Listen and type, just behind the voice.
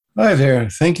Hi there.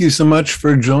 Thank you so much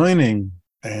for joining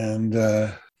and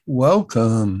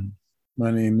welcome.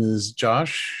 My name is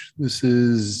Josh. This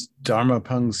is Dharma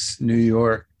Punks New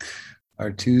York, our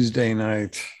Tuesday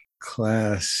night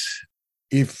class.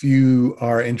 If you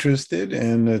are interested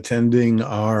in attending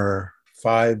our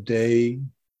 5 day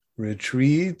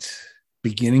retreat,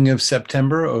 beginning of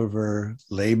September over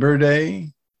Labor Day,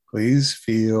 please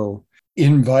feel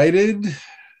invited.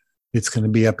 It's going to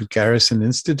be up at Garrison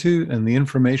Institute, and the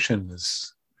information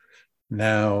is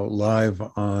now live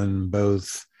on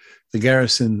both the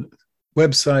Garrison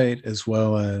website as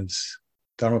well as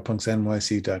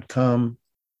dharmapunksnyc.com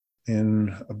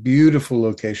in a beautiful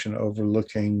location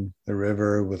overlooking the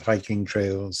river with hiking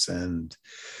trails and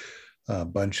a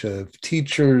bunch of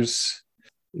teachers.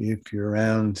 If you're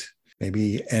around,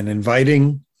 maybe an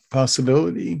inviting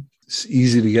possibility. It's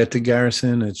easy to get to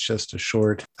Garrison. It's just a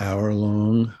short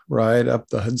hour-long ride up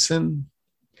the Hudson.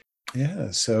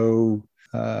 Yeah, so,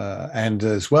 and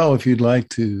as well, if you'd like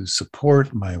to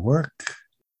support my work,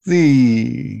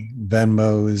 the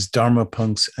Venmo is Dharma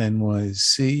Punks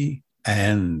NYC,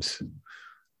 and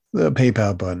the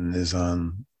PayPal button is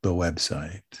on the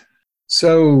website.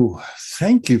 So,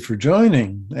 thank you for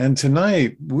joining. And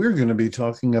tonight, we're going to be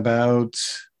talking about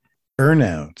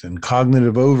burnout and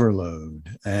cognitive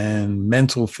overload and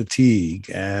mental fatigue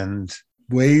and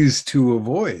ways to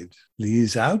avoid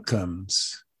these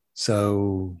outcomes.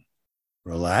 So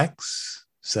relax,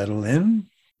 settle in,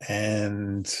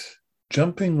 and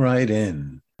jumping right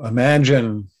in.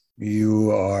 Imagine you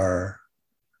are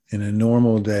in a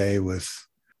normal day with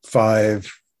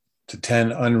 5 to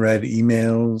 10 unread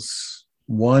emails,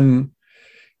 one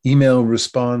email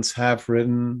response half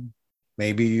written.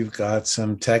 Maybe you've got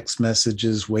some text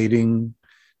messages waiting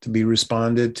to be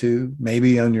responded to.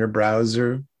 Maybe on your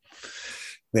browser,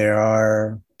 there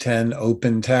are 10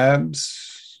 open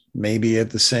tabs. Maybe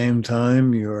at the same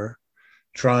time, you're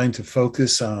trying to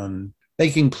focus on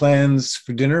making plans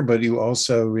for dinner, but you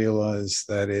also realize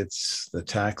that it's the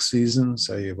tax season.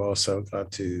 So you've also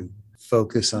got to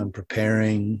focus on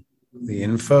preparing the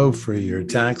info for your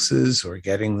taxes or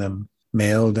getting them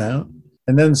mailed out.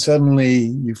 And then suddenly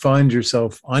you find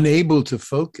yourself unable to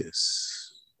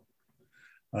focus,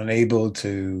 unable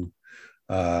to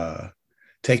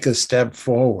take a step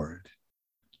forward,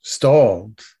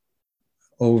 stalled,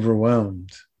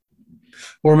 overwhelmed.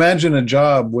 Or imagine a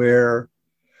job where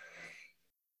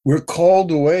we're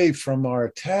called away from our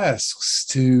tasks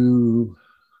to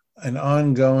an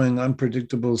ongoing,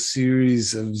 unpredictable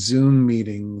series of Zoom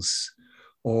meetings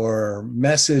or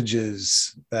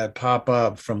messages that pop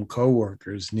up from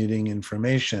coworkers needing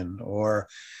information or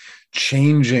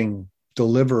changing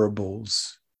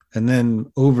deliverables. And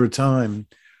then over time,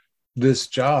 this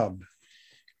job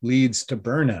leads to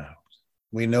burnout.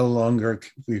 We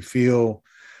feel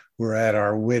we're at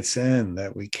our wits' end,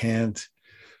 that we can't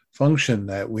function,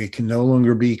 that we can no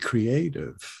longer be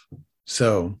creative.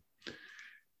 So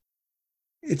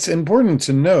it's important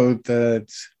to note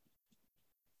that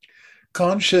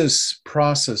conscious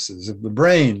processes of the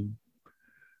brain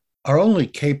are only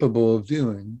capable of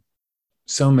doing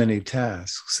so many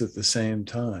tasks at the same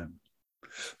time.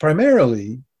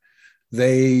 Primarily,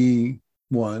 they,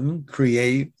 one,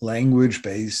 create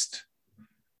language-based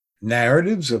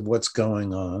narratives of what's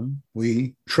going on.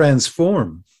 We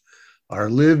transform our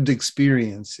lived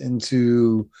experience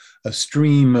into a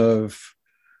stream of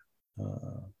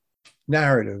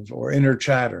narrative or inner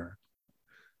chatter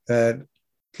that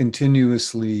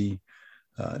continuously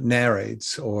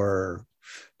narrates or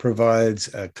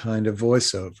provides a kind of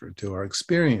voiceover to our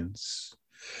experience.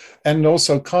 And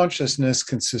also, consciousness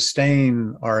can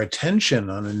sustain our attention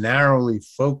on a narrowly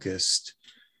focused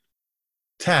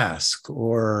task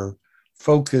or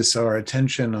focus our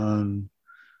attention on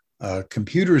a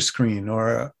computer screen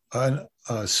or a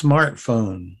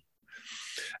smartphone.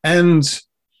 And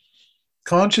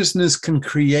consciousness can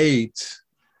create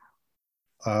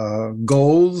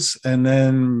goals and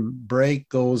then break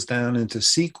goals down into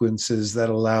sequences that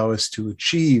allow us to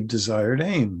achieve desired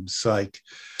aims. Like,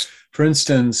 for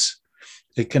instance,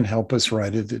 it can help us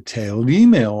write a detailed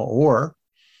email, or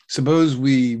suppose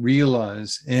we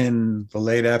realize in the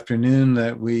late afternoon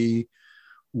that we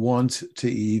want to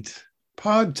eat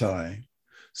pad thai.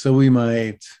 So we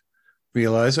might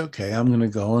realize, okay, I'm going to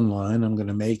go online. I'm going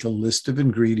to make a list of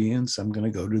ingredients. I'm going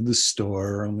to go to the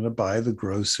store. I'm going to buy the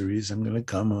groceries. I'm going to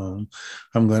come home.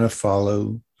 I'm going to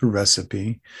follow the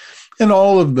recipe. And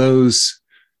all of those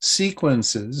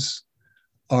sequences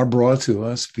are brought to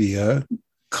us via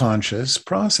conscious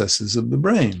processes of the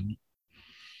brain.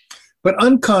 But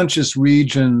unconscious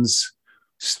regions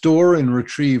store and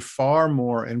retrieve far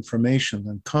more information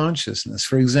than consciousness.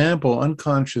 For example,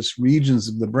 unconscious regions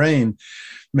of the brain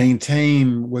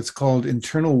maintain what's called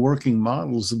internal working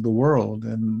models of the world.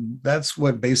 And that's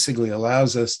what basically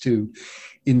allows us to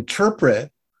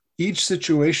interpret each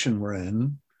situation we're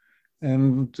in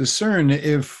and discern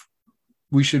if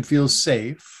we should feel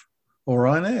safe or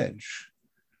on edge.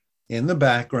 In the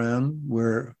background,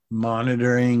 we're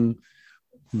monitoring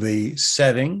the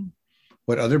setting,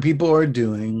 what other people are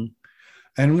doing,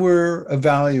 and we're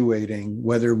evaluating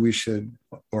whether we should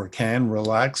or can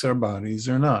relax our bodies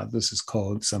or not. This is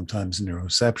called sometimes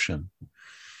neuroception.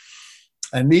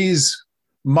 And these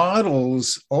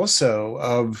models also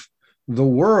of the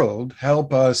world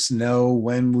help us know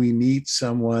when we meet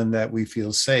someone that we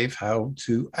feel safe, how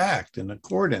to act in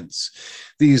accordance.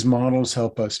 These models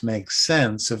help us make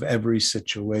sense of every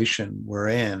situation we're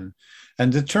in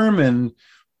and determine,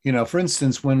 for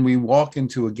instance, when we walk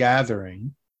into a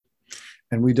gathering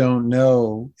and we don't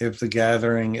know if the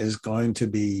gathering is going to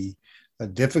be a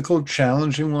difficult,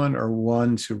 challenging one or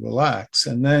one to relax.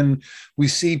 And then we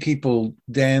see people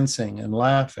dancing and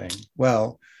laughing.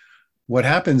 Well, what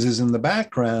happens is in the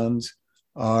background,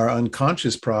 our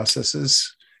unconscious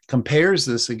processes compares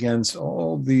this against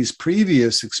all these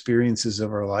previous experiences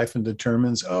of our life and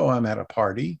determines, oh, I'm at a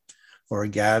party or a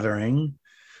gathering,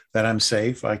 that I'm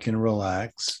safe, I can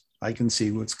relax, I can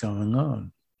see what's going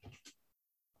on.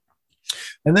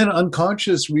 And then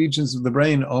unconscious regions of the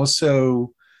brain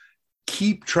also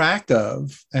keep track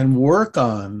of and work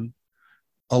on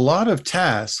a lot of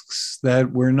tasks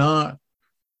that we're not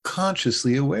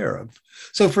consciously aware of.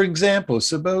 So, for example,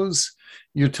 suppose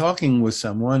you're talking with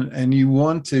someone and you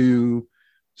want to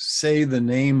say the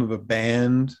name of a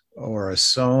band or a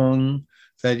song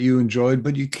that you enjoyed,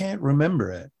 but you can't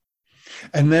remember it.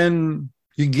 And then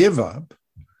you give up.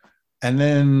 And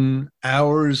then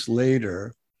hours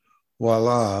later,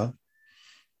 voila,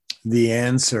 the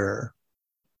answer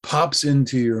pops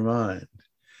into your mind.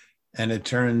 And it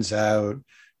turns out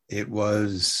it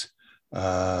was,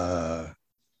 I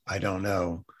don't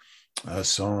know, a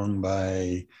song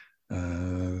by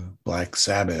Black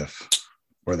Sabbath,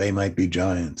 or They Might Be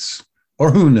Giants,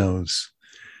 or who knows.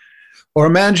 Or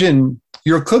imagine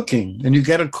you're cooking and you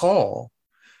get a call.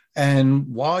 And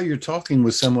while you're talking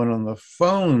with someone on the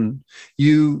phone,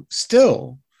 you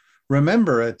still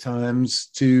remember at times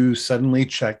to suddenly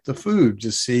check the food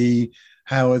to see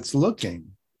how it's looking.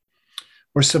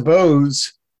 Or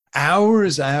suppose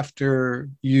hours after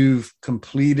you've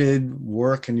completed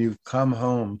work and you've come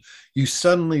home, you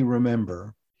suddenly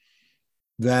remember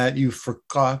that you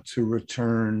forgot to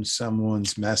return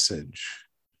someone's message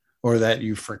or that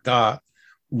you forgot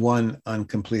one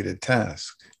uncompleted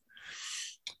task.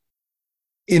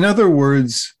 In other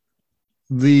words,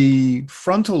 the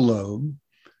frontal lobe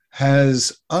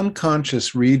has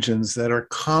unconscious regions that are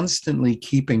constantly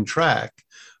keeping track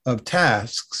of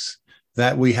tasks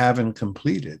that we haven't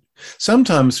completed,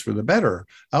 sometimes for the better.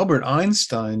 Albert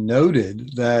Einstein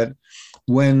noted that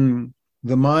when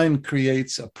the mind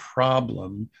creates a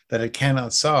problem that it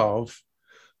cannot solve,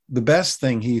 the best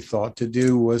thing he thought to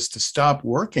do was to stop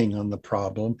working on the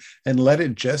problem and let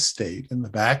it gestate in the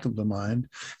back of the mind.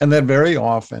 And that very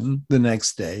often the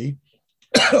next day,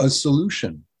 a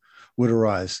solution would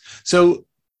arise. So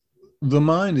the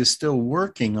mind is still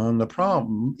working on the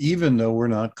problem, even though we're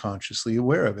not consciously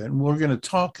aware of it. And we're going to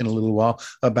talk in a little while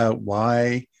about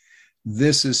why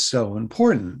this is so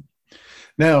important.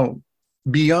 Now,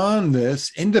 beyond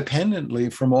this, independently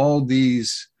from all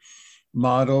these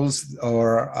models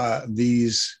or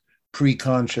these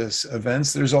pre-conscious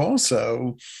events, there's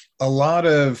also a lot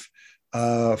of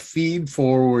feed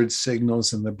forward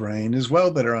signals in the brain as well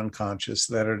that are unconscious,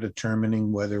 that are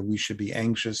determining whether we should be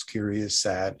anxious, curious,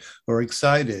 sad, or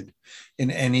excited in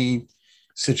any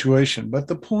situation. But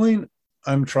the point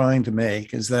I'm trying to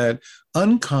make is that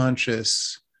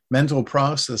unconscious mental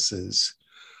processes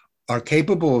are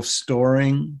capable of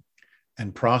storing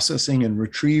and processing and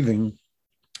retrieving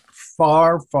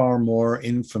far, far more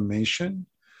information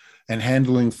and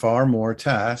handling far more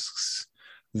tasks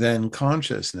than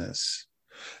consciousness.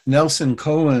 Nelson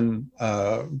Cohen,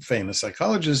 famous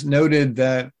psychologist, noted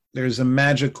that there's a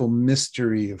magical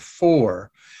mystery of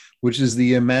 4, which is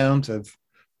the amount of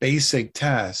basic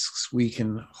tasks we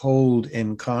can hold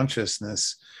in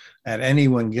consciousness at any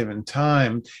one given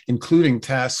time, including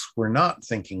tasks we're not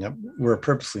thinking of, we're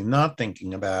purposely not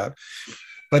thinking about.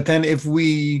 But then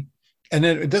and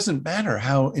it doesn't matter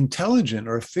how intelligent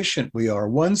or efficient we are.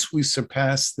 Once we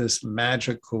surpass this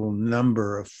magical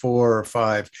number of 4 or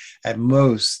 5 at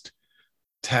most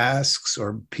tasks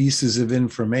or pieces of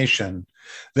information,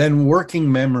 then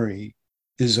working memory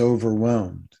is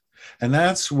overwhelmed. And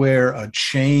that's where a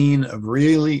chain of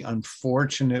really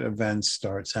unfortunate events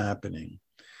starts happening.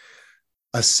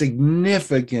 A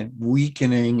significant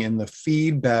weakening in the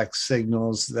feedback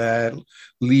signals that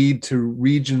lead to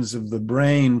regions of the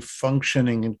brain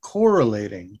functioning and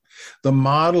correlating. The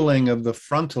modeling of the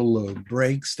frontal lobe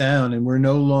breaks down, and we're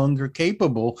no longer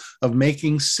capable of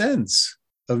making sense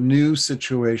of new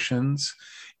situations.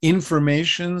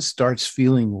 Information starts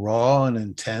feeling raw and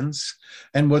intense.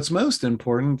 And what's most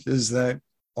important is that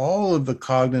all of the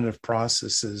cognitive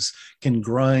processes can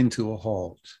grind to a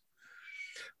halt.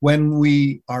 When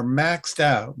we are maxed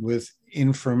out with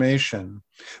information,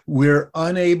 we're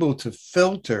unable to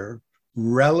filter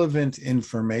relevant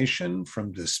information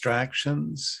from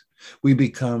distractions. We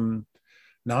become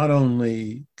not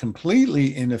only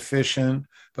completely inefficient,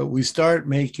 but we start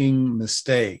making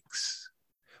mistakes.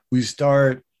 We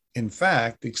start, in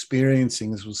fact,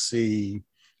 experiencing, as we'll see,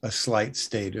 a slight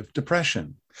state of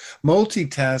depression.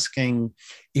 Multitasking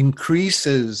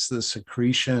increases the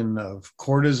secretion of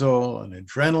cortisol and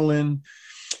adrenaline,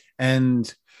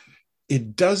 and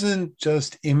it doesn't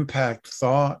just impact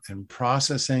thought and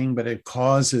processing, but it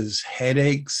causes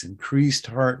headaches, increased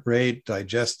heart rate,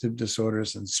 digestive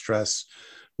disorders, and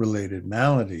stress-related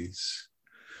maladies.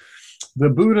 The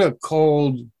Buddha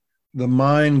called the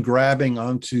mind grabbing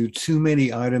onto too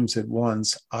many items at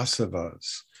once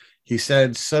asavas. He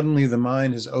said, suddenly the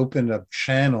mind has opened up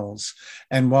channels,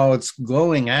 and while it's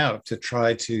going out to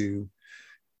try to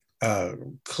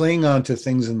cling onto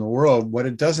things in the world, what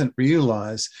it doesn't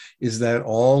realize is that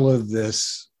all of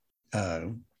this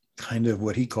kind of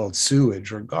what he called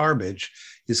sewage or garbage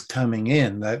is coming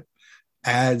in that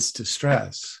adds to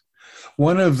stress.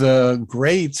 One of the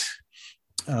great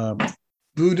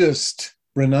Buddhist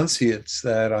renunciates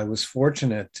that I was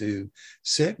fortunate to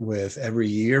sit with every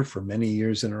year for many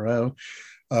years in a row,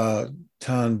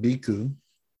 Tan Bhikkhu,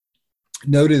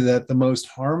 noted that the most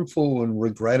harmful and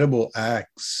regrettable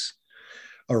acts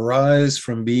arise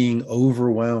from being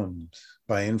overwhelmed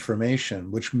by information,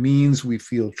 which means we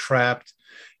feel trapped,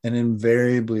 and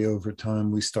invariably over time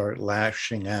we start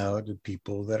lashing out at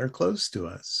people that are close to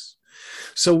us.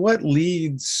 So what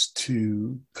leads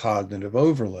to cognitive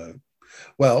overload?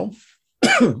 Well,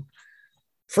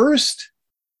 first,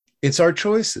 it's our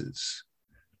choices.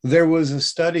 There was a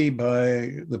study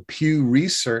by the Pew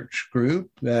Research Group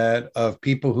that of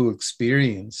people who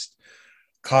experienced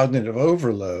cognitive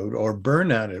overload or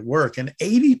burnout at work, and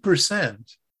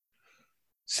 80%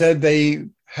 said they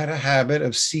had a habit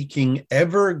of seeking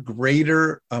ever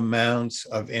greater amounts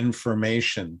of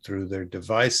information through their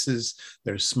devices,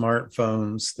 their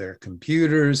smartphones, their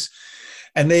computers.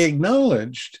 And they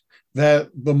acknowledged that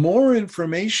the more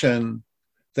information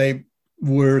they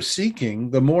were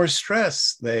seeking, the more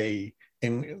stress they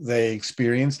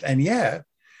experienced. And yet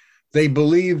they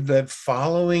believed that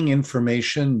following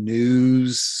information,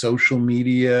 news, social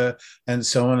media, and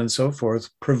so on and so forth,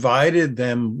 provided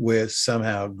them with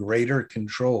somehow greater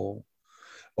control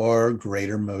or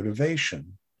greater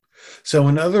motivation. So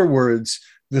in other words,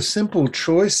 the simple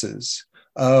choices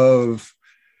of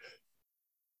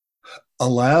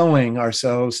allowing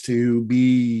ourselves to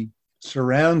be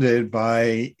surrounded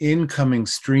by incoming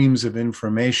streams of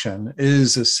information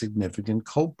is a significant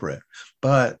culprit.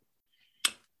 But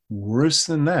worse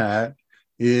than that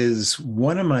is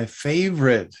one of my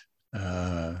favorite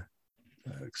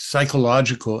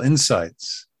psychological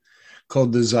insights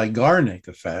called the Zeigarnik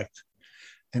effect.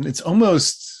 And it's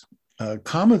almost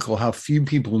comical how few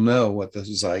people know what the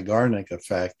Zeigarnik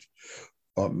effect,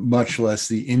 much less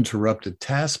the interrupted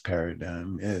task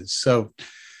paradigm is. So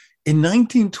in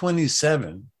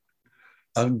 1927,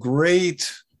 a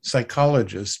great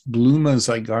psychologist, Bluma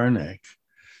Zeigarnik,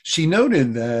 she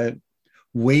noted that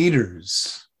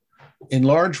waiters in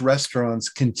large restaurants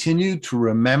continued to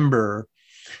remember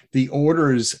the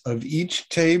orders of each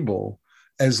table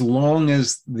as long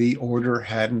as the order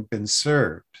hadn't been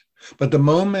served. But the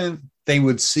moment they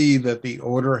would see that the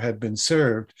order had been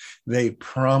served, they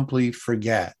promptly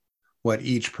forget what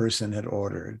each person had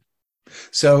ordered.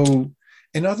 So,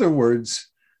 in other words,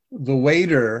 the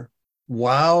waiter,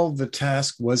 while the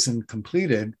task wasn't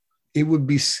completed, it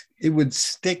would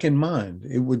stick in mind.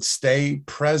 It would stay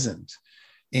present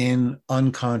in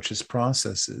unconscious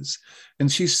processes. And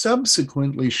she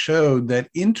subsequently showed that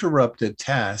interrupted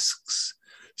tasks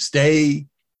stay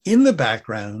in the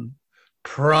background,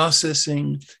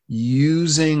 processing,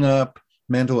 using up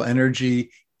mental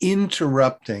energy,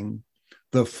 interrupting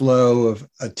the flow of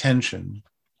attention.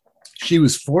 She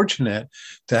was fortunate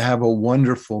to have a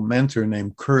wonderful mentor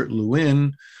named Kurt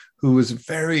Lewin, who was a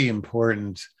very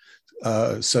important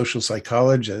social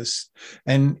psychologist.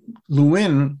 And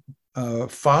Lewin,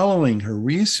 following her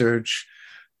research,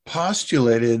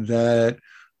 postulated that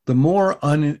the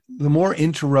more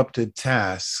interrupted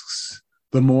tasks,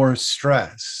 the more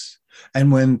stress.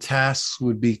 And when tasks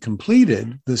would be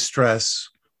completed, the stress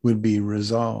would be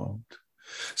resolved.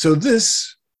 So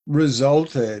this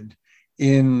resulted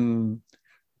in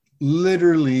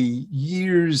literally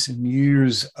years and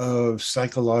years of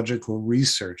psychological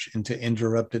research into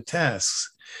interrupted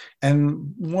tasks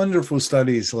and wonderful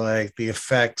studies like the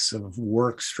effects of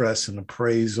work stress and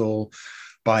appraisal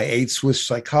by 8 Swiss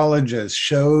psychologists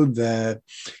showed that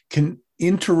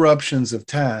interruptions of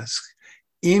tasks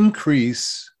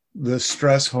increase the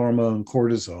stress hormone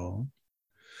cortisol.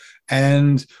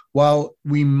 And while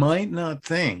we might not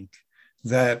think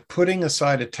that putting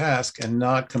aside a task and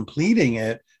not completing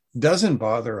it doesn't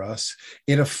bother us,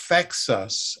 it affects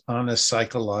us on a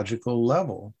psychological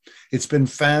level. It's been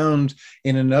found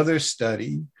in another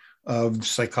study of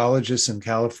psychologists in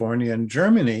California and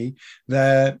Germany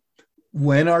that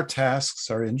when our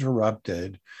tasks are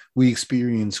interrupted, we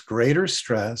experience greater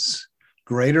stress,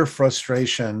 greater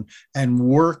frustration, and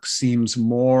work seems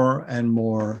more and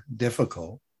more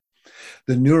difficult.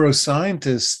 The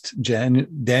neuroscientist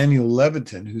Daniel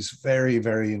Levitin, who's very,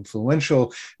 very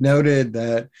influential, noted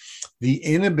that the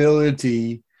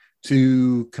inability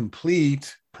to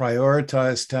complete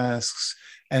prioritized tasks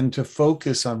and to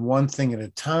focus on one thing at a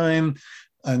time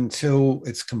until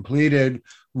it's completed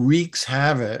wreaks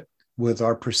havoc with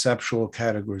our perceptual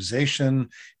categorization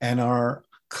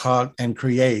and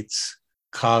creates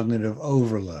cognitive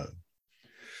overload.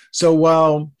 So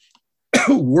while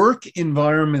work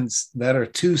environments that are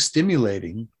too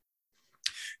stimulating,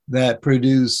 that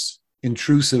produce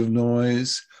intrusive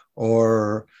noise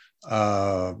or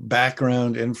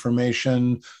background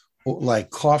information, like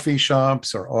coffee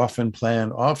shops or often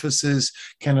planned offices,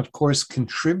 can of course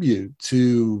contribute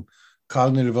to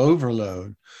cognitive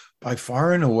overload. By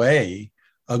far and away,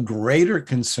 a greater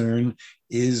concern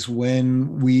is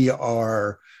when we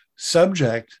are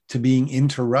subject to being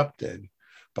interrupted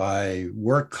by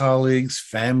work colleagues,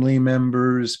 family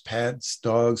members, pets,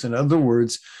 dogs. In other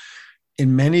words,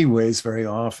 in many ways, very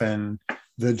often,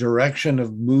 the direction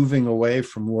of moving away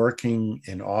from working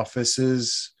in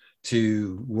offices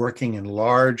to working in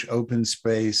large open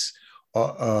space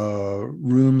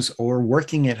rooms or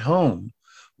working at home,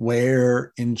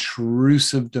 where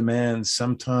intrusive demands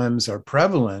sometimes are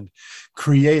prevalent,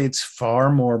 creates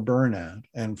far more burnout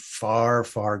and far,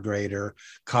 far greater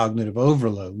cognitive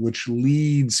overload, which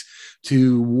leads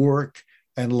to work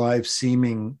and life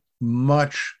seeming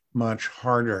much, much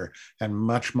harder and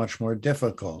much, much more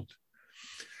difficult.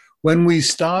 When we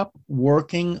stop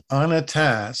working on a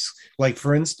task, like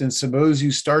for instance, suppose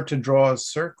you start to draw a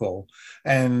circle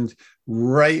and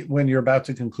right when you're about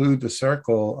to conclude the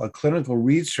circle, a clinical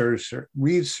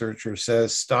researcher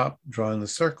says, stop drawing the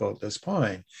circle at this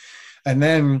point. And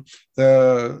then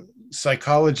the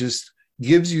psychologist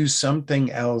gives you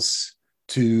something else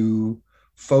to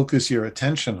focus your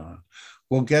attention on.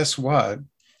 Well, guess what?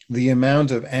 The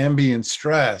amount of ambient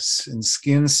stress in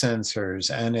skin sensors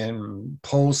and in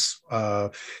pulse,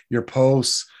 your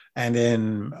pulse, and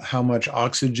in how much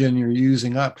oxygen you're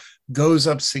using up goes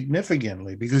up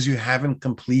significantly because you haven't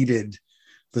completed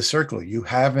the circle. You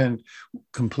haven't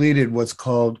completed what's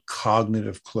called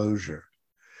cognitive closure.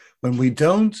 When we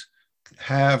don't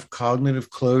have cognitive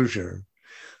closure,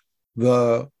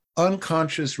 the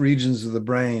unconscious regions of the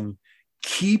brain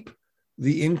keep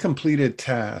the incompleted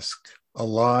task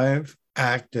alive,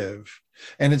 active.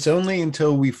 And it's only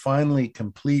until we finally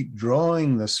complete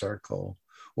drawing the circle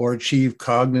or achieve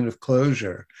cognitive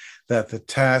closure that the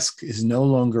task is no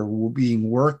longer being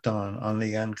worked on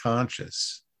the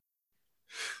unconscious.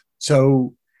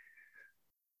 So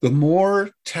the more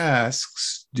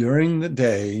tasks during the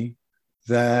day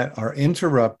that are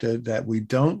interrupted, that we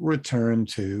don't return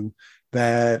to,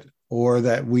 that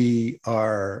we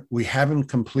haven't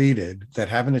completed, that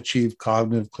haven't achieved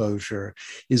cognitive closure,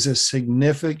 is a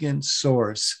significant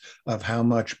source of how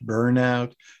much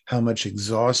burnout, how much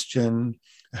exhaustion,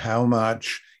 how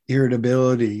much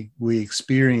irritability we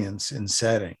experience in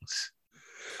settings.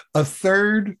 A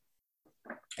third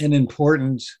and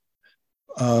important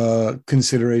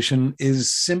consideration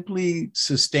is simply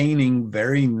sustaining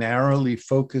very narrowly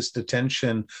focused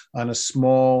attention on a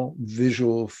small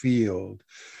visual field.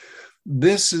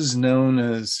 This is known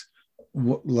as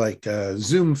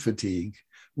Zoom fatigue,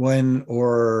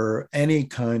 or any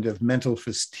kind of mental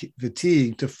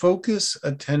fatigue, to focus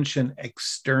attention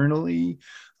externally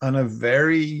on a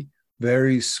very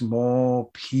very small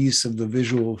piece of the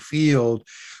visual field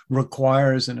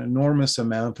requires an enormous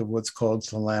amount of what's called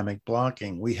thalamic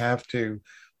blocking. We have to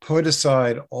put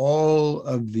aside all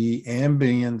of the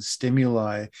ambient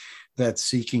stimuli that's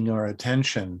seeking our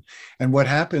attention. And what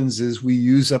happens is we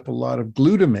use up a lot of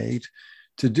glutamate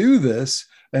to do this.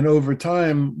 And over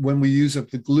time, when we use up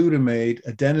the glutamate,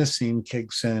 adenosine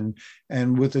kicks in.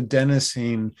 And with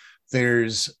adenosine,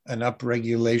 there's an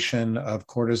upregulation of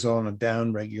cortisol and a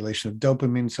downregulation of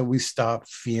dopamine. So we stop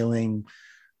feeling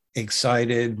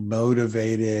excited,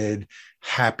 motivated,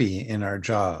 happy in our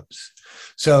jobs.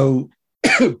 So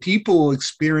people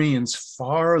experience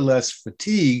far less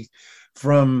fatigue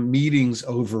from meetings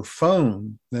over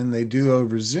phone than they do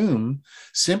over Zoom,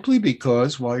 simply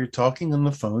because while you're talking on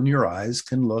the phone, your eyes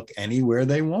can look anywhere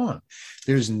they want.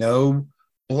 There's no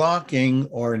blocking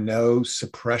or no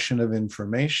suppression of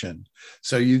information.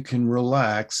 So you can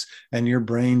relax and your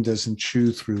brain doesn't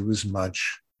chew through as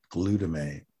much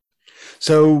glutamate.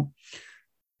 So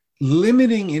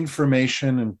limiting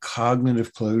information and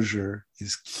cognitive closure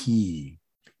is key.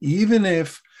 Even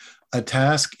if a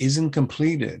task isn't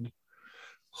completed,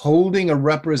 holding a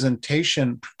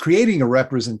representation, creating a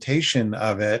representation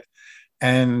of it,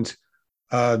 and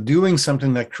doing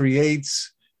something that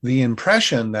creates the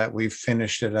impression that we've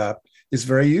finished it up is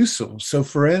very useful. So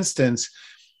for instance,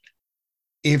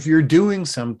 if you're doing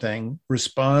something,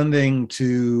 responding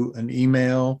to an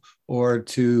email or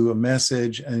to a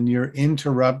message and you're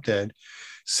interrupted,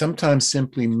 sometimes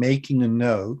simply making a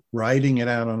note, writing it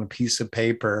out on a piece of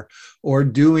paper, or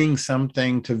doing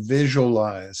something to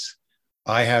visualize,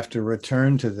 I have to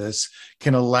return to this,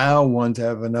 can allow one to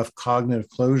have enough cognitive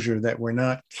closure that we're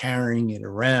not carrying it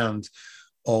around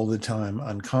all the time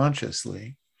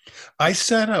unconsciously. I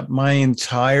set up my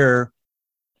entire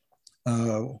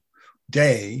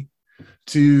day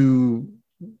to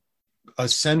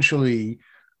essentially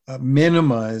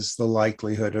minimize the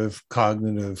likelihood of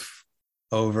cognitive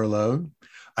overload.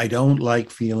 I don't like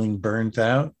feeling burnt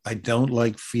out. I don't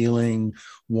like feeling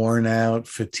worn out,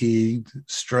 fatigued,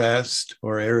 stressed,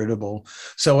 or irritable.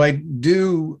 So I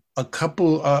do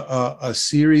a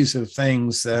series of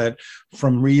things that,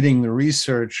 from reading the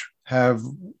research, have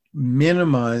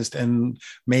minimized and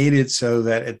made it so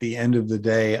that at the end of the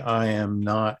day, I am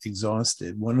not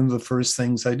exhausted. One of the first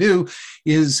things I do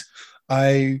is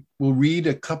I will read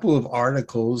a couple of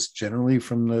articles, generally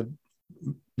from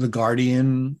the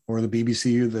Guardian or the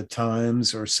BBC or the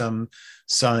Times or some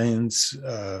science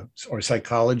or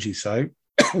psychology site.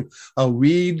 I'll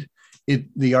read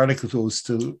the articles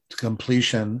to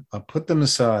completion. I'll put them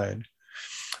aside.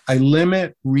 I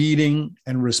limit reading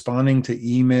and responding to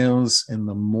emails in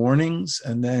the mornings,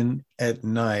 and then at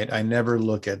night, I never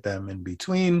look at them in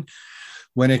between.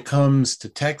 When it comes to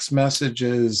text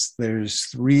messages, there's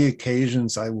 3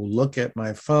 occasions I will look at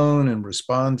my phone and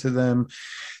respond to them.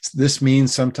 This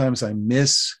means sometimes I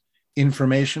miss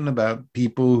information about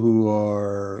people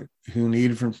who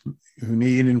need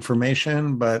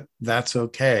information, but that's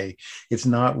okay. It's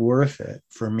not worth it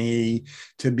for me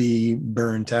to be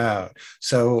burnt out.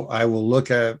 So I will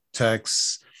look at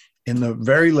texts in the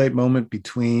very late moment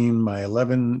between my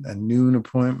 11 and noon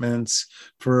appointments.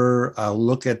 I'll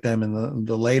look at them in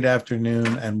the late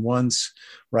afternoon and once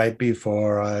right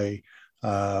before I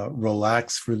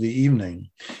relax for the evening.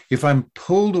 If I'm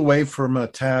pulled away from a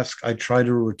task, I try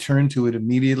to return to it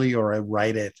immediately, or I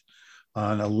write it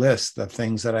on a list of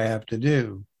things that I have to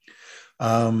do.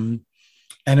 And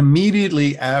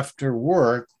immediately after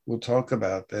work, we'll talk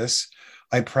about this,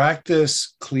 I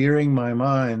practice clearing my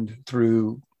mind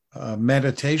through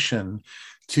meditation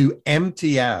to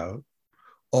empty out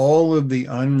all of the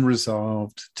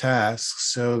unresolved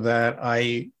tasks so that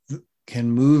I can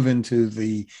move into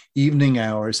the evening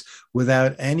hours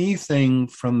without anything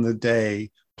from the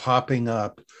day popping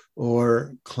up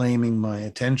or claiming my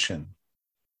attention.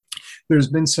 There's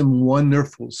been some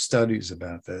wonderful studies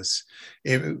about this.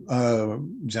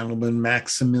 Gentleman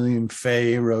Maximilian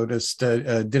Fay did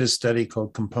a study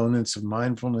called Components of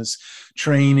Mindfulness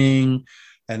Training.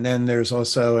 And then there's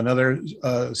also another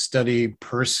study,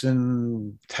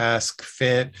 Person, Task,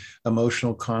 Fit,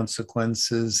 Emotional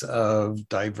Consequences of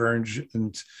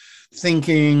Divergent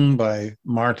Thinking by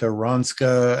Marta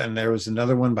Ronska. And there was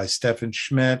another one by Stefan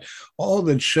Schmidt, all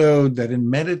that showed that in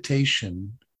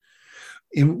meditation,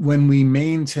 when we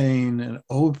maintain an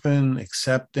open,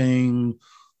 accepting,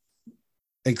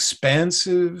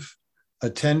 expansive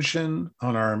attention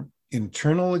on our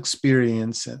internal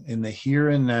experience in the here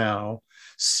and now,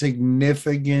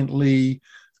 significantly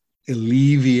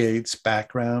alleviates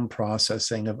background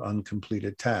processing of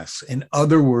uncompleted tasks. In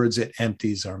other words, it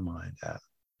empties our mind out.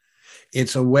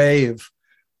 It's a way of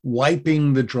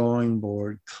wiping the drawing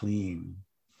board clean.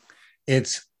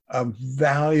 It's a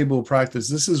valuable practice.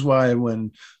 This is why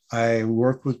when I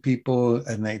work with people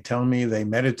and they tell me they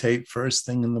meditate first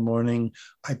thing in the morning,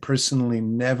 I personally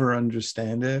never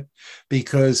understand it,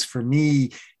 because for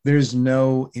me, there's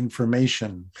no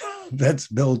information that's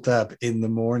built up in the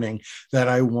morning that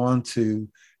I want to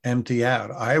empty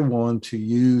out. I want to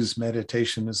use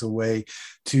meditation as a way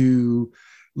to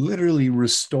literally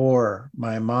restore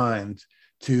my mind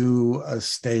to a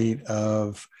state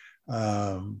of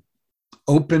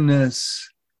openness,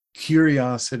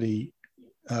 curiosity,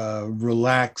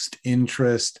 relaxed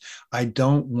interest. I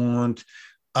don't want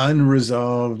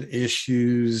unresolved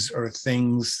issues or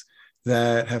things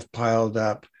that have piled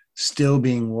up still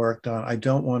being worked on. I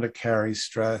don't want to carry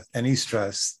stress, any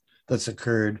stress that's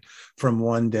occurred from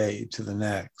one day to the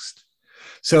next.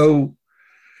 So,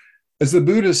 as the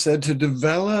Buddha said, to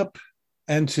develop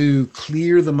and to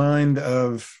clear the mind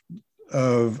of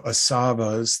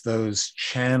asavas, those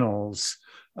channels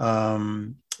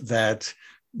that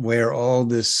where all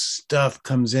this stuff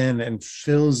comes in and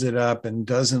fills it up and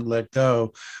doesn't let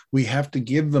go, we have to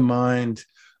give the mind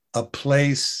a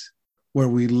place where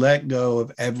we let go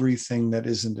of everything that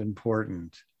isn't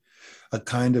important, a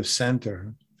kind of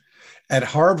center. At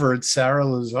Harvard, Sarah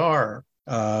Lazar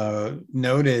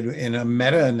noted in a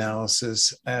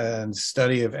meta-analysis and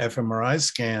study of fMRI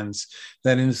scans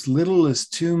that in as little as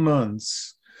 2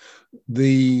 months,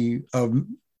 the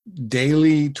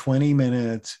daily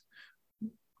 20-minute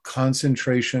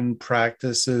concentration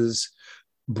practices,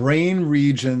 brain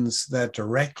regions that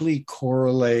directly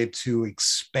correlate to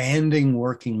expanding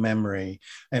working memory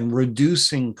and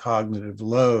reducing cognitive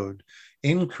load,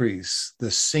 increase the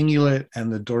cingulate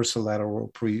and the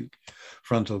dorsolateral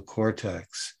prefrontal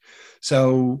cortex.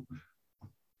 So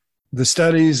the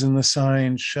studies and the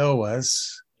science show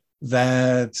us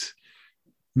that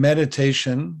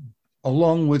meditation,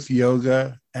 along with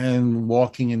yoga and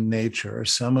walking in nature, are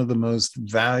some of the most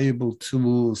valuable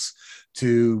tools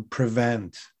to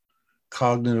prevent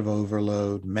cognitive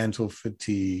overload, mental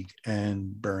fatigue,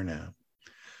 and burnout.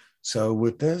 So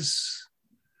with this,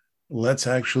 let's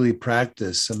actually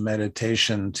practice some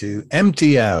meditation to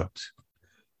empty out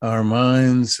our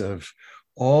minds of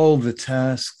all the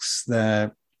tasks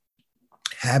that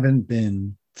haven't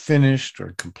been finished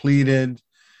or completed,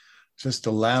 just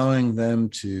allowing them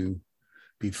to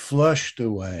be flushed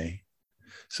away.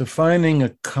 So finding a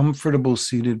comfortable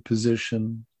seated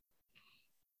position,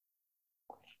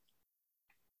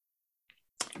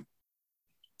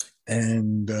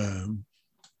 and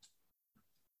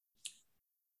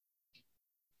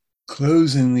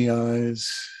closing the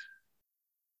eyes.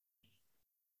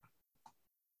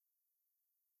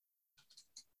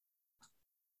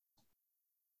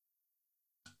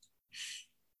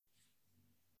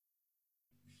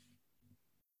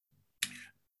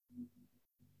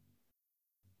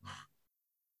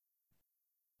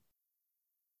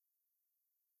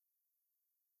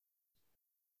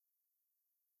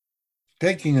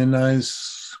 Taking a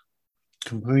nice,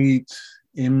 complete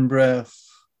in-breath,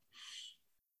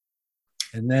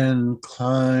 and then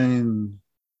climb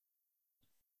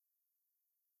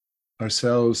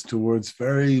ourselves towards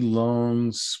very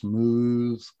long,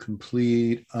 smooth,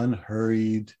 complete,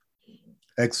 unhurried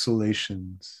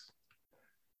exhalations.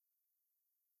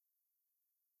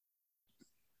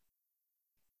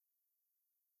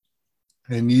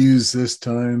 And use this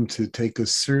time to take a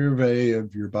survey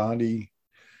of your body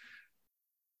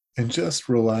and just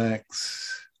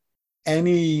relax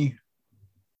any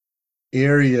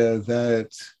area that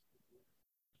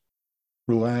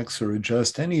relax or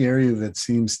adjust, any area that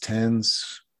seems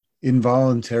tense,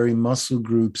 involuntary muscle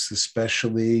groups,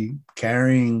 especially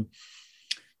carrying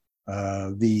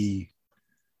the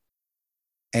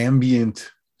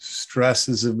ambient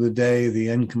stresses of the day, the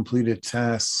uncompleted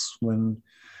tasks. When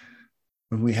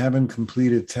we haven't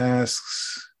completed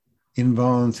tasks,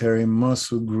 involuntary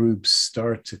muscle groups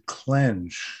start to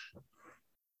clench.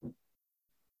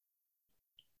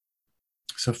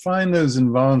 So find those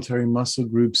involuntary muscle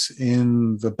groups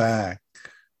in the back,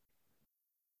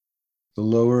 the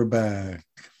lower back,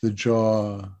 the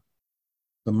jaw,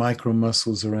 the micro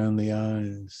muscles around the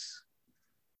eyes,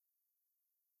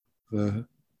 the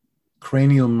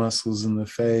cranial muscles in the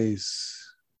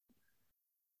face,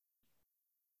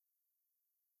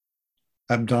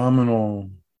 abdominal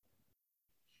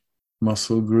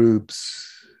muscle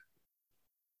groups,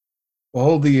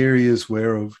 all the areas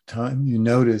where over time you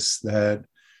notice that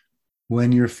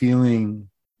when you're feeling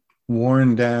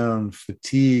worn down,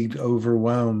 fatigued,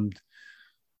 overwhelmed,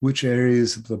 which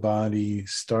areas of the body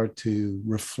start to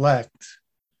reflect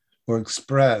or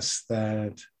express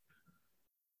that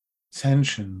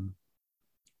tension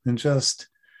and just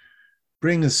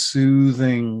bring a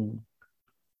soothing,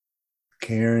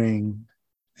 caring,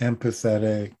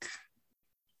 empathetic,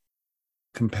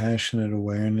 compassionate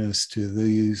awareness to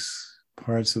these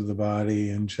parts of the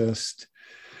body and just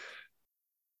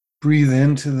breathe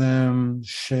into them,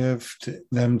 shift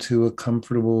them to a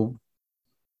comfortable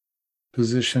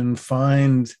position,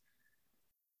 find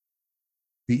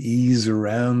the ease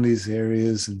around these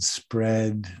areas and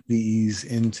spread the ease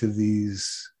into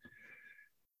these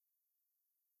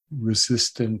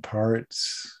resistant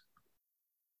parts.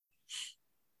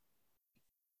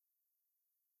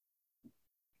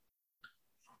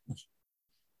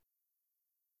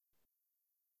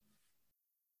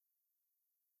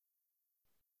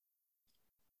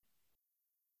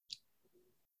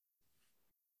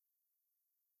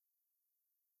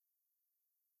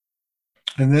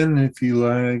 And then, if you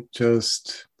like,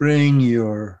 just bring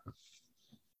your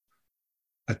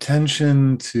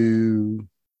attention to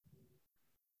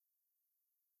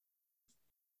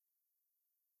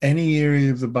any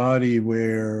area of the body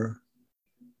where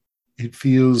it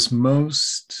feels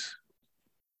most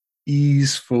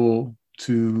easeful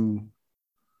to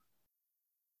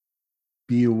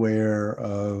be aware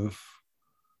of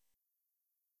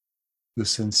the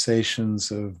sensations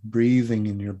of breathing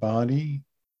in your body.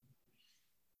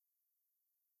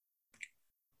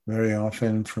 Very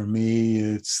often for me,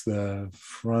 it's the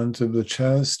front of the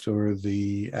chest or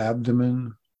the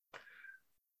abdomen.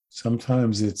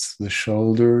 Sometimes it's the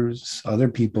shoulders. Other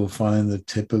people find the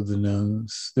tip of the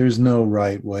nose. There's no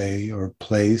right way or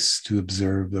place to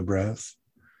observe the breath.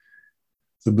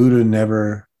 The Buddha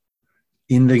never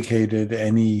indicated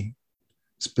any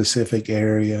specific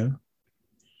area.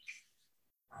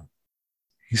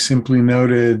 He simply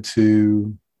noted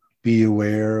to be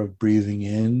aware of breathing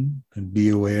in and be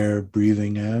aware of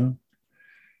breathing out.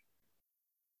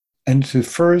 And to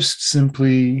first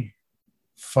simply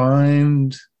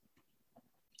find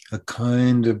a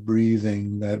kind of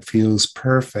breathing that feels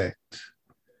perfect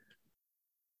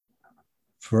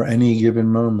for any given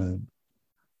moment.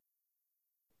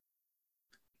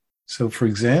 So, for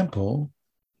example,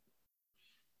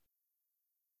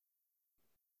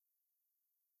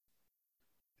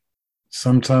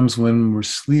 sometimes when we're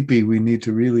sleepy, we need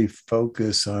to really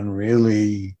focus on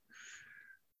really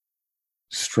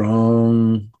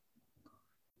strong,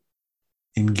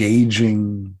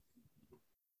 engaging,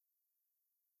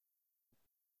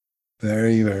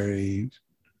 very, very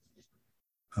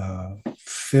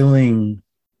filling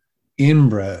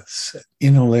in-breaths,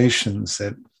 inhalations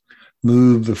that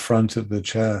move the front of the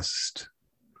chest,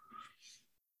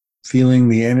 feeling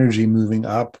the energy moving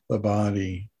up the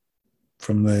body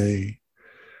from the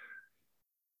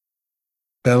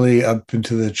belly up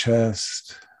into the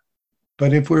chest.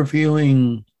 But if we're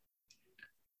feeling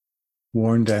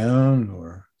worn down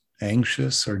or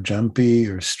anxious or jumpy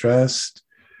or stressed,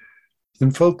 then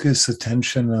focus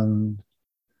attention on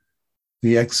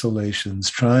the exhalations,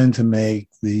 trying to make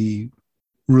the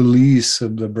release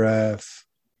of the breath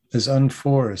as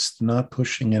unforced, not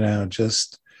pushing it out,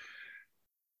 just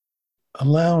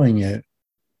allowing it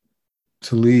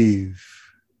to leave.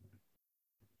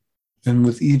 And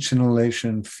with each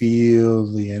inhalation,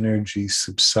 feel the energy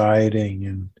subsiding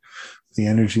and the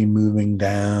energy moving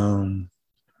down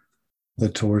the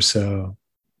torso.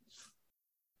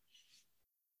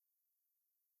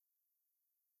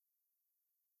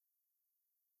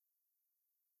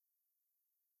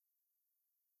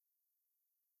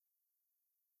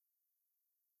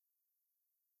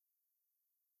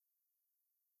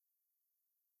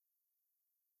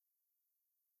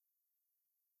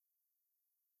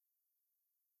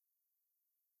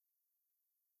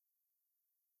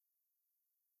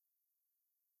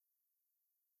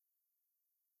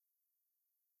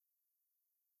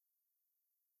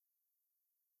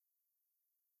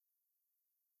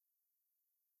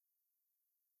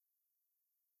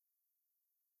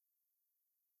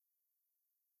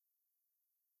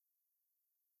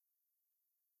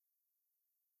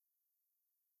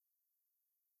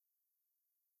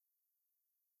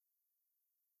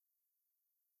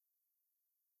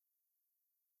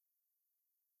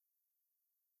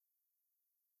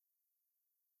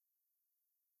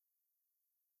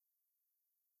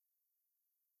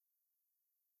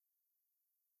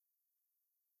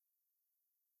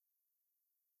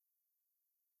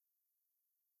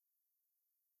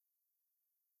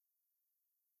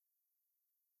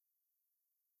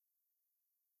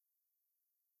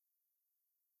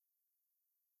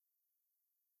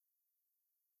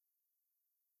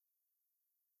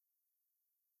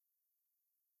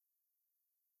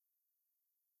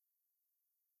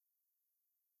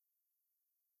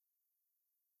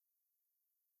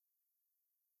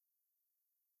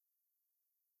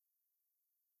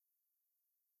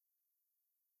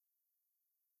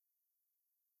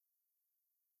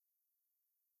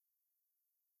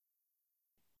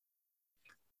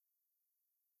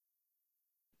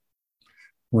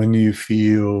 When you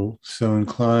feel so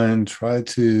inclined, try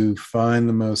to find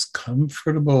the most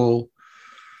comfortable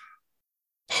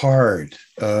part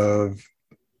of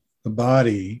the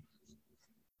body.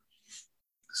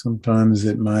 Sometimes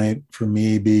it might, for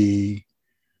me, be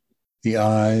the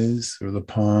eyes or the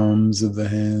palms of the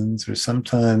hands, or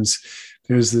sometimes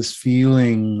there's this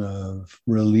feeling of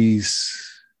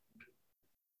release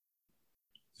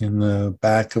in the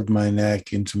back of my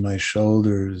neck into my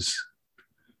shoulders.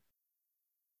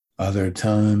 Other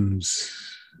times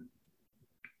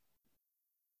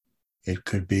it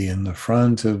could be in the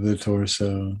front of the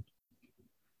torso.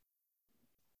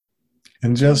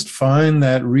 And just find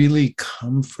that really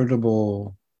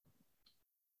comfortable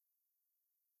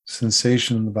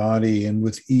sensation in the body. And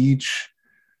with each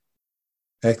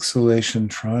exhalation,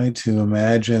 try to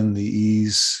imagine the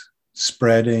ease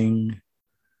spreading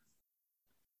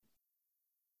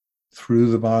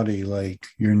through the body like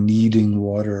you're kneading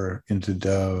water into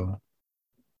dough.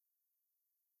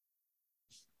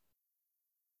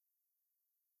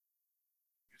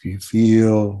 If you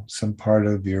feel some part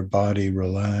of your body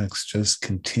relax, just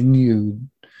continue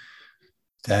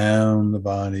down the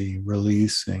body,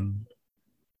 releasing.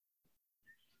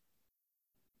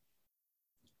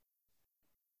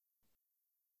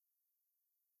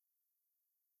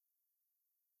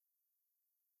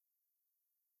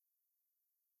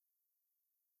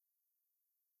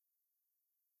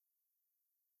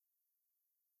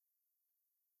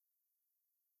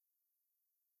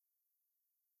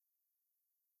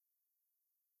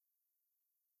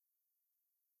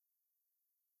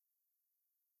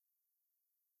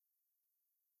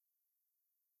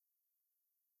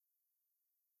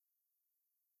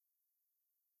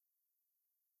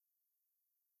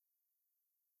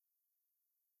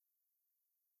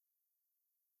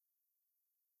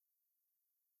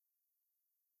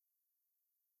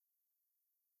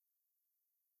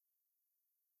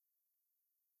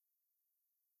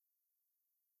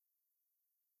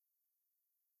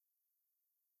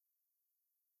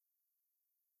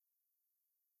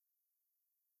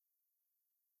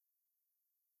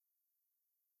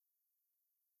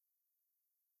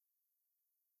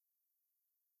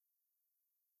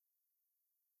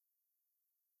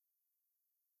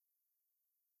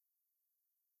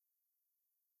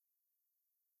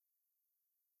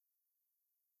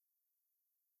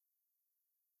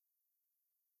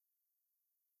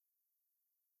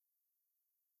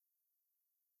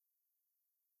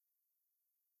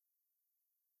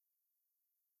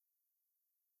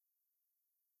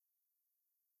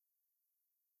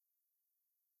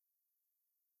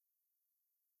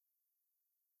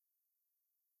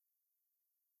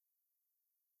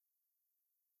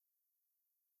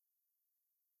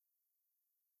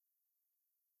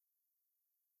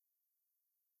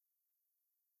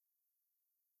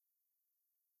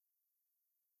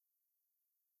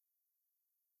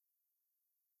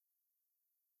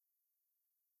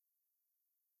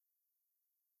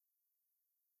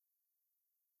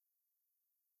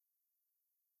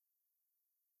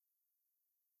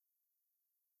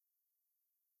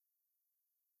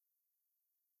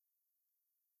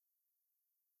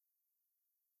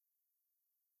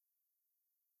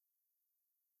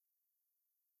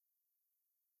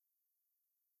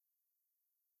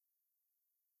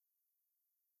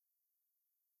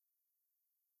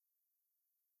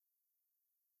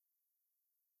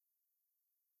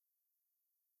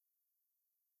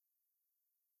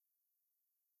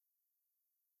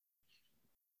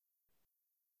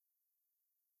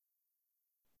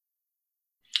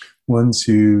 Once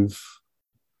you've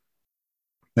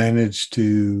managed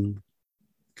to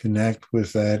connect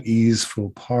with that easeful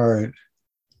part,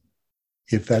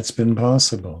 if that's been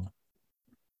possible,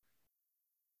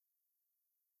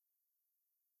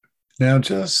 now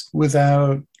just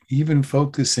without even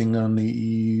focusing on the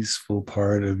easeful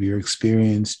part of your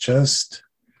experience, just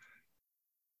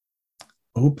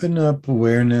open up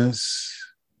awareness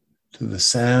to the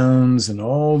sounds and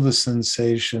all the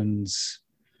sensations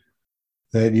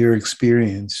that you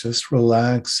experience. Just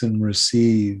relax and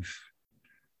receive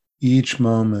each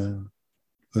moment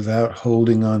without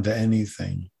holding on to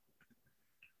anything.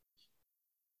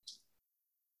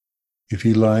 If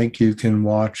you like, you can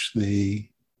watch and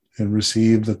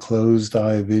receive the closed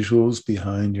eye visuals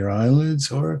behind your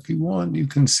eyelids, or if you want, you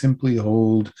can simply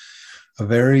hold a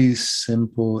very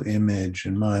simple image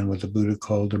in mind, what the Buddha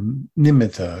called a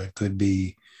nimitta. It could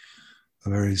be a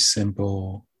very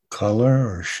simple color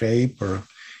or shape, or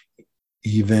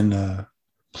even a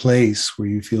place where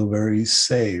you feel very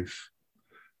safe.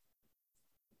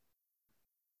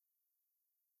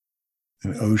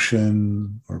 An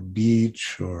ocean or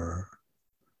beach or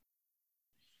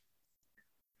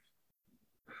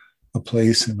a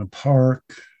place in a park,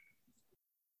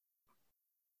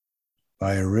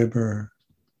 by a river.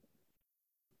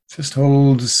 Just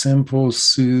hold a simple,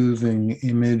 soothing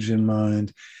image in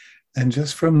mind. And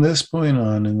just from this point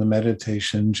on in the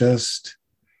meditation, just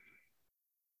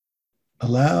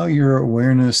allow your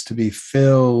awareness to be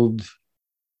filled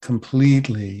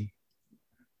completely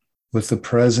with the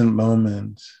present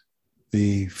moment,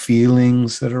 the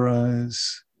feelings that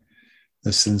arise,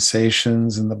 the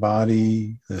sensations in the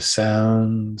body, the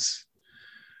sounds.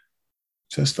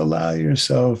 Just allow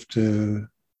yourself to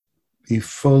be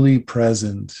fully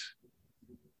present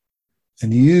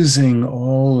and using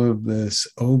all of this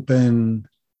open,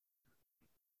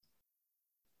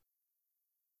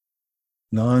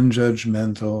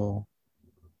 non-judgmental,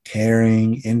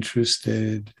 caring,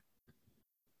 interested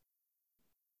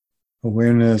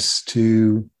awareness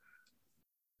to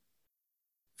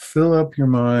fill up your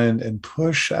mind and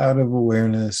push out of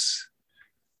awareness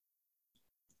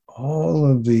all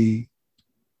of the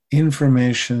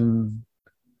information,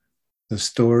 the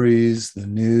stories, the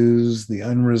news, the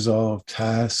unresolved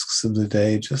tasks of the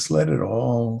day. Just let it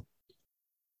all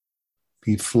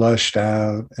be flushed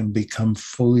out and become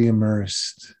fully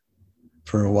immersed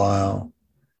for a while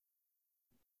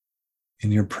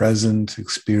in your present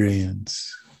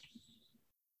experience.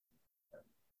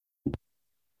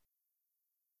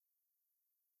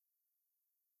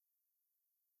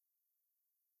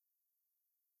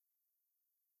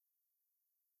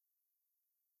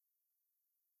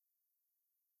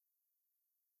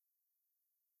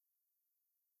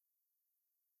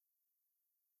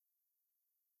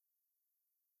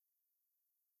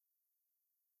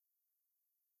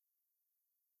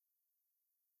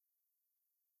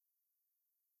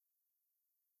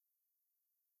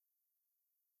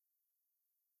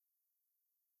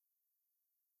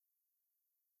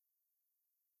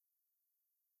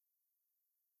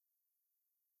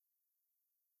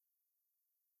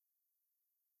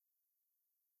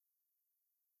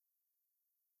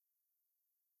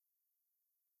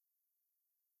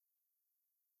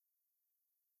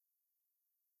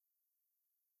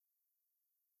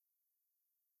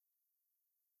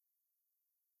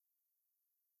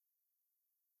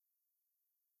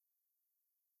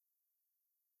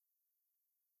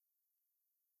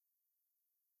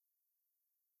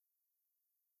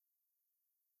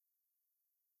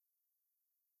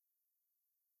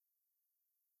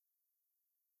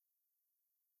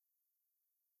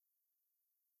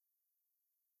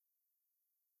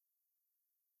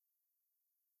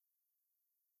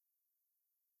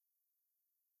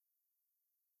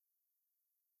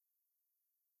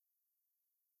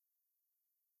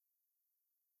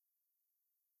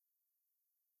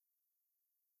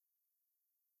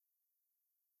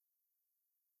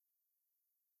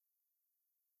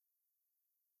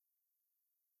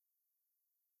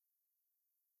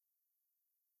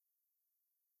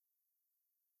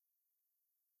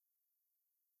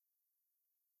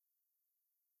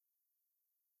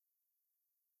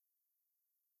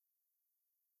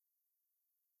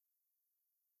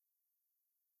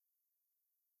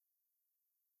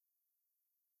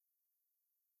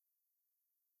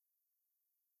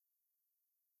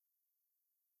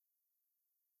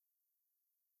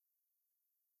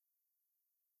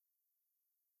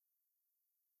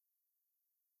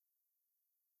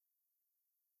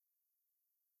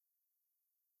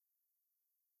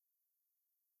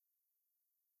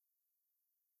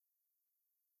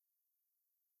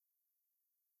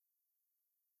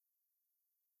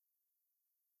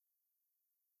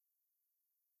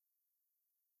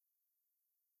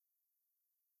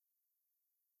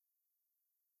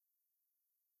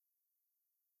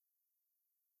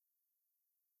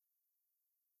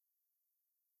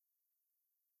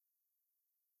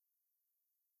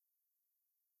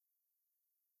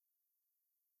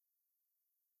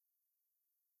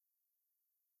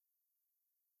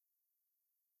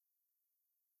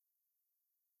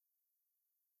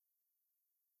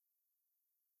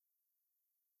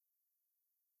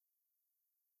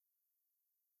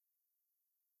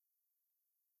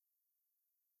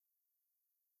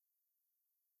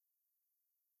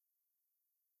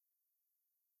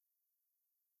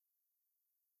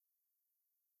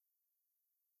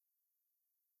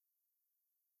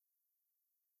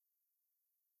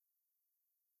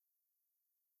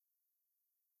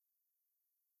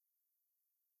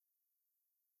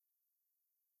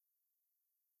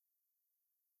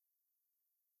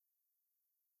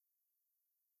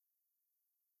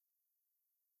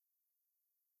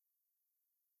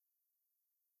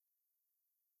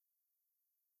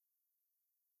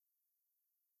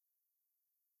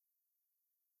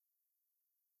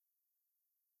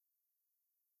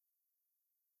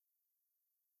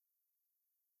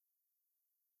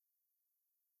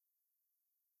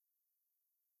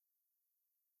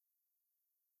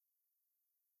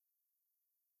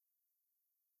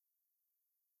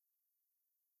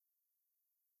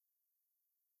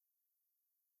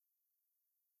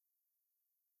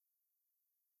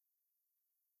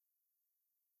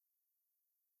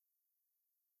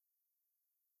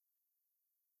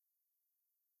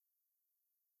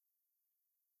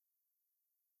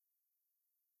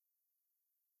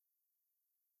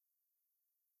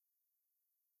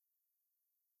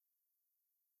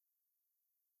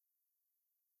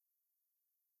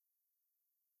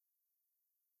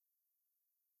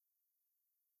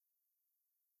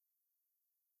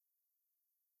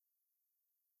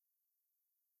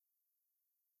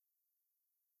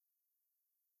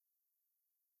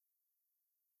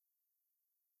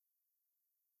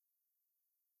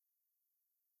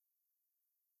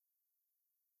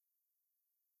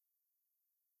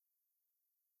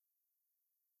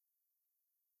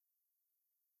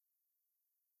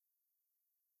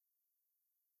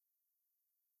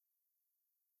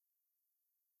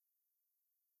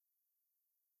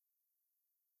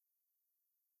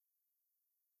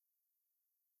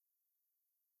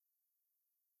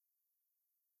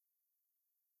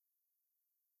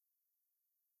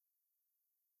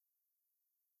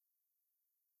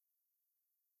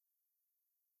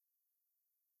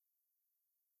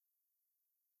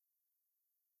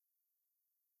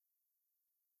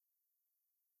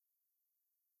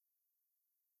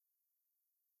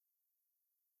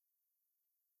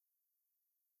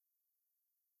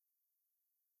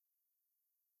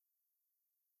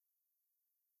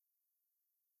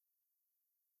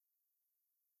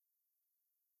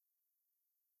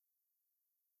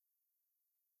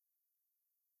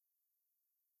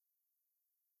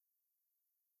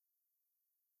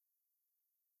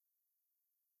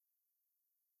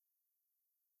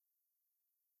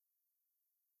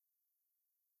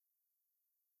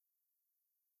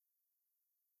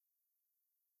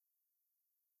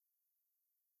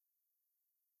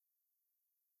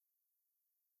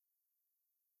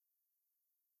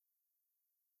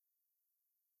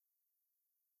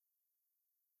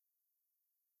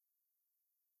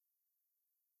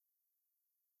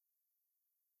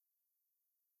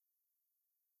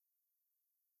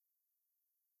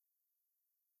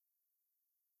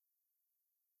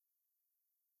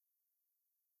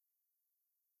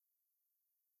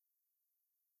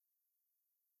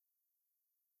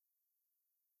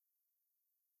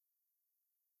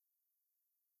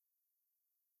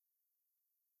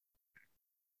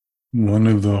 One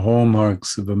of the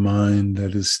hallmarks of a mind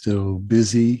that is still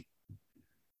busy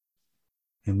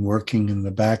and working in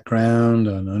the background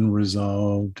on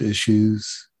unresolved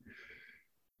issues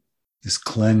is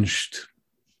clenched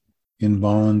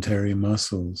involuntary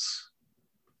muscles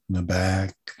in the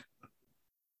back,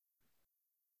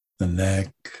 the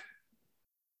neck,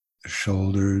 the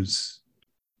shoulders.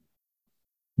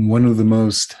 One of the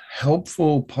most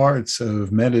helpful parts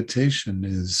of meditation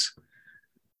is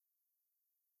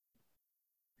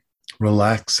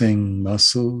relaxing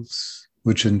muscles,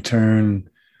 which in turn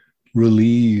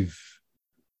relieve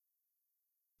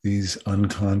these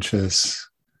unconscious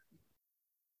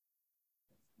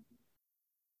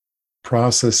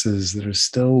processes that are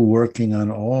still working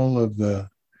on all of the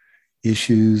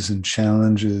issues and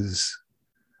challenges,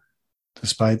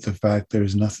 despite the fact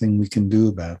there's nothing we can do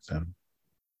about them.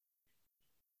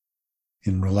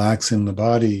 In relaxing the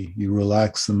body, you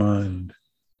relax the mind.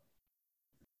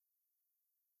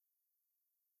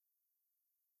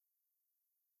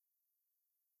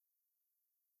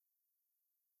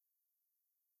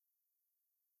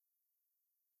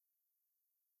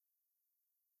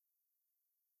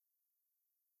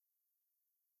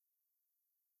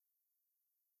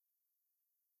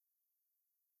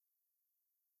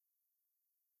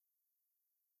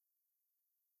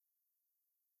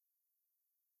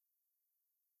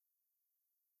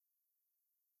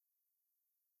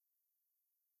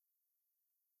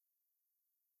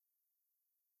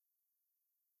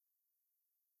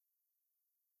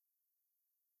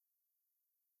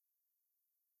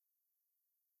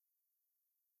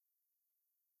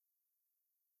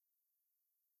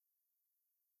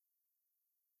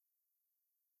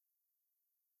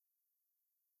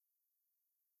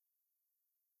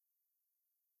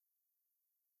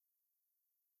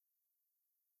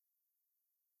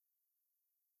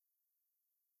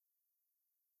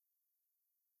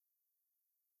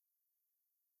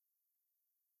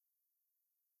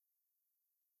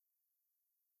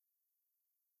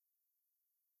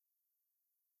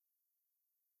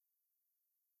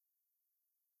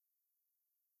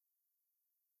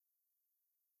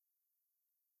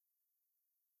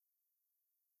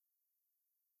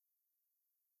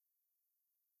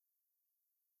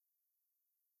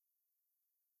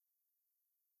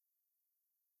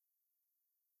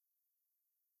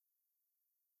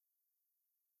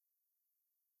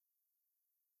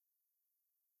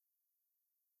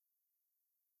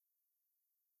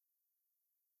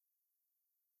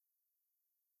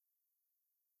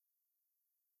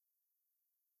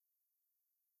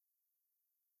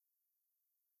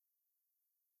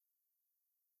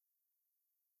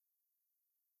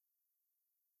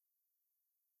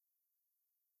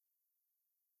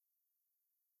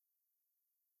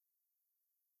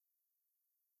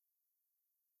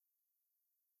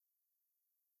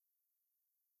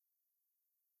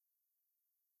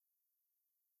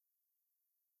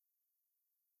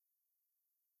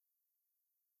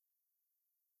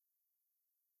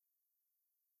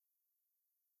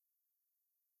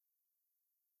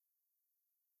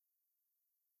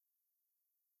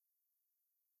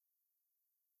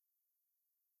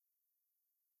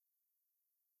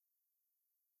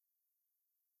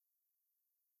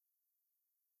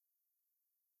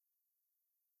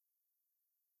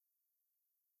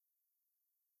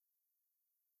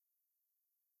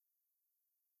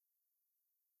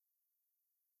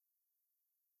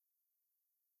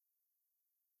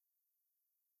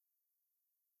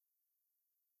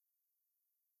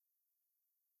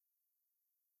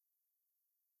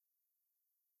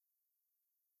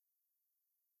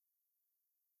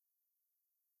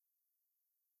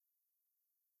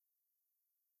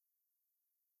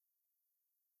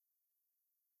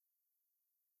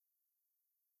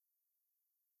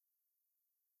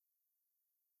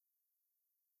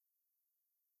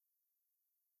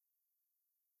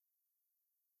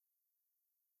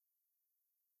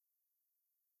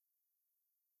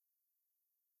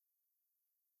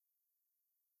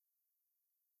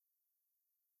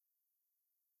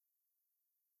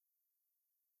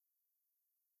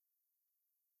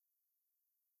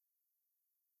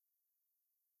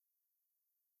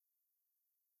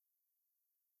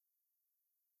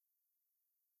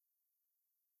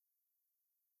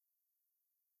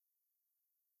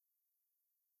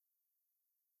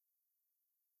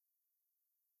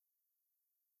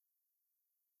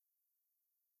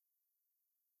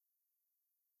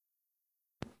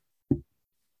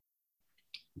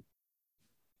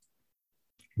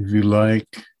 If you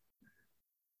like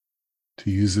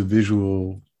to use a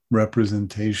visual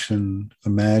representation,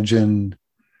 imagine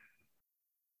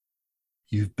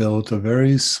you've built a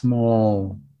very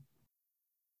small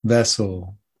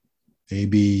vessel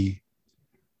maybe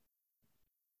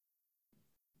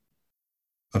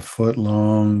a foot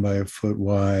long by a foot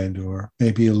wide, or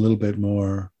maybe a little bit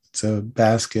more. It's a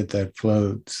basket that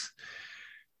floats.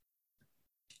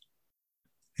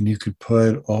 And you could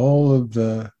put all of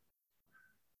the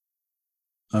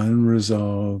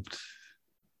unresolved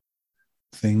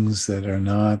things that are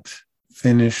not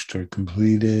finished or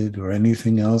completed, or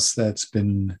anything else that's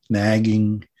been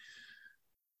nagging in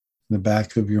the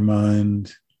back of your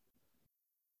mind.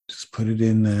 Just put it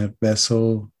in that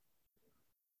vessel.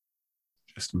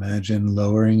 Just imagine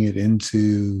lowering it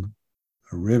into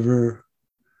a river,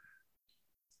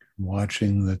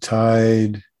 watching the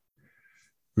tide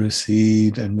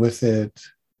recede, and with it,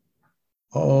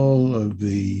 all of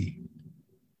the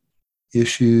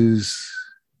issues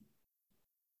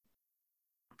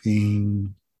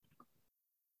being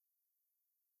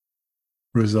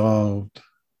resolved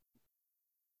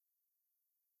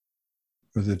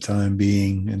for the time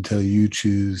being until you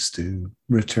choose to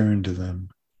return to them.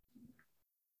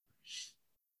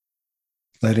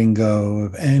 Letting go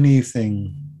of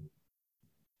anything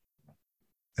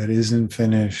that isn't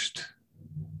finished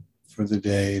for the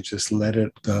day, just let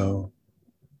it go.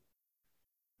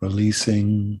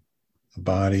 Releasing the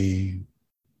body,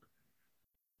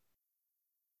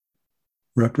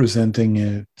 representing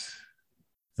it,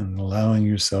 and allowing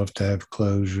yourself to have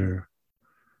closure.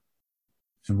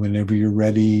 And whenever you're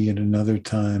ready at another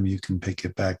time, you can pick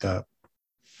it back up.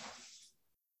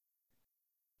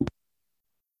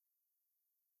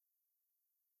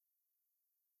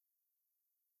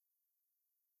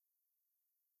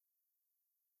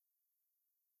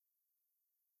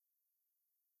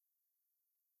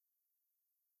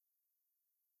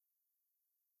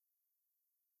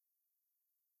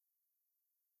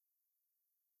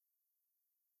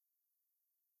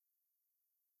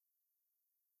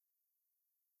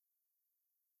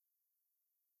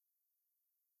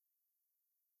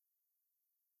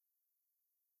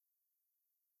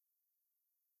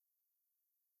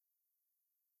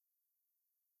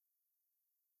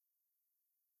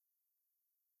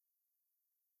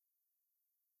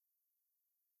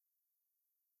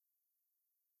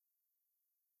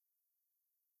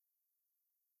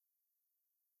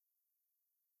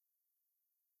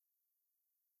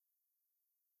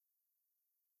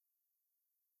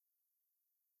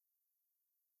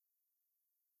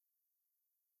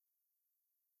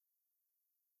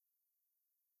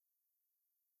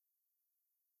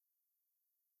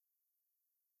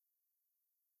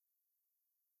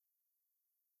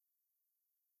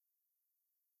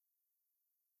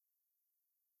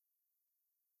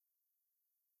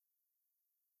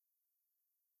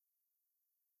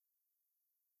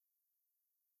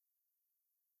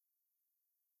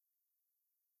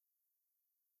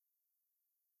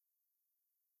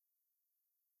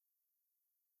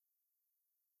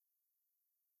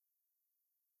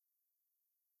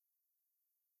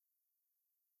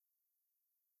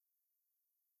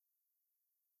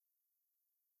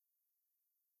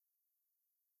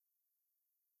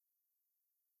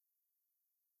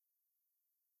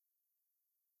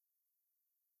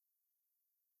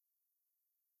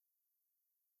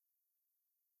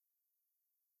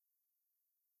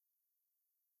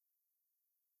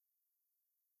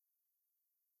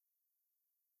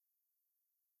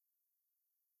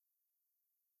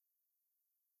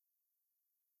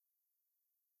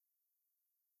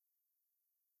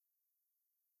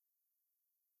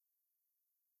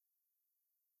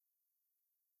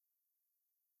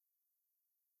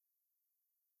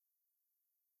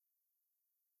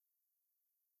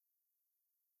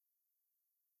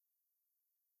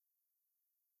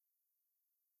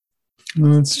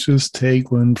 Let's just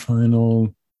take one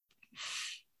final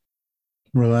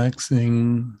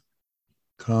relaxing,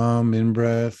 calm in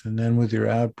breath, and then with your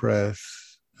out breath,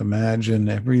 imagine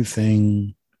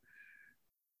everything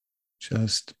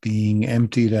just being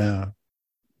emptied out,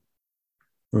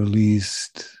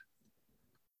 released,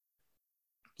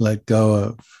 let go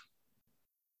of.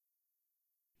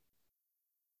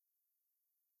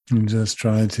 And just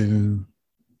try to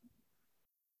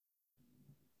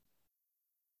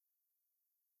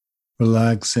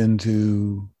relax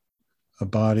into a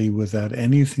body without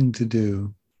anything to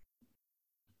do,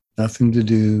 nothing to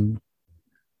do,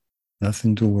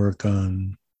 nothing to work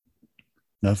on,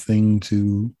 nothing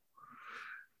to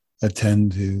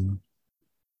attend to.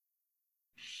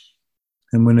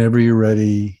 And whenever you're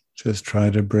ready, just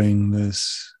try to bring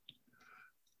this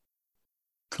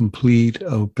complete,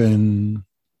 open,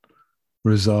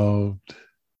 resolved,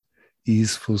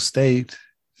 easeful state,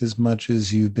 as much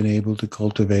as you've been able to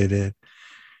cultivate it,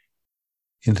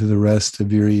 into the rest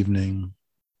of your evening.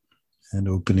 and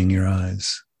opening your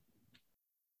eyes.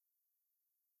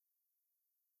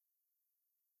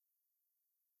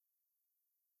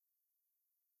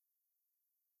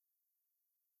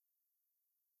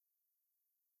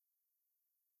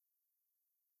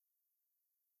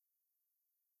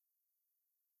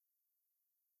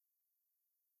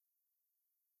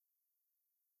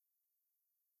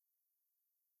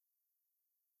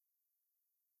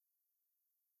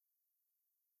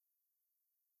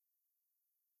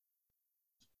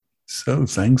 So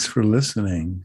thanks for listening.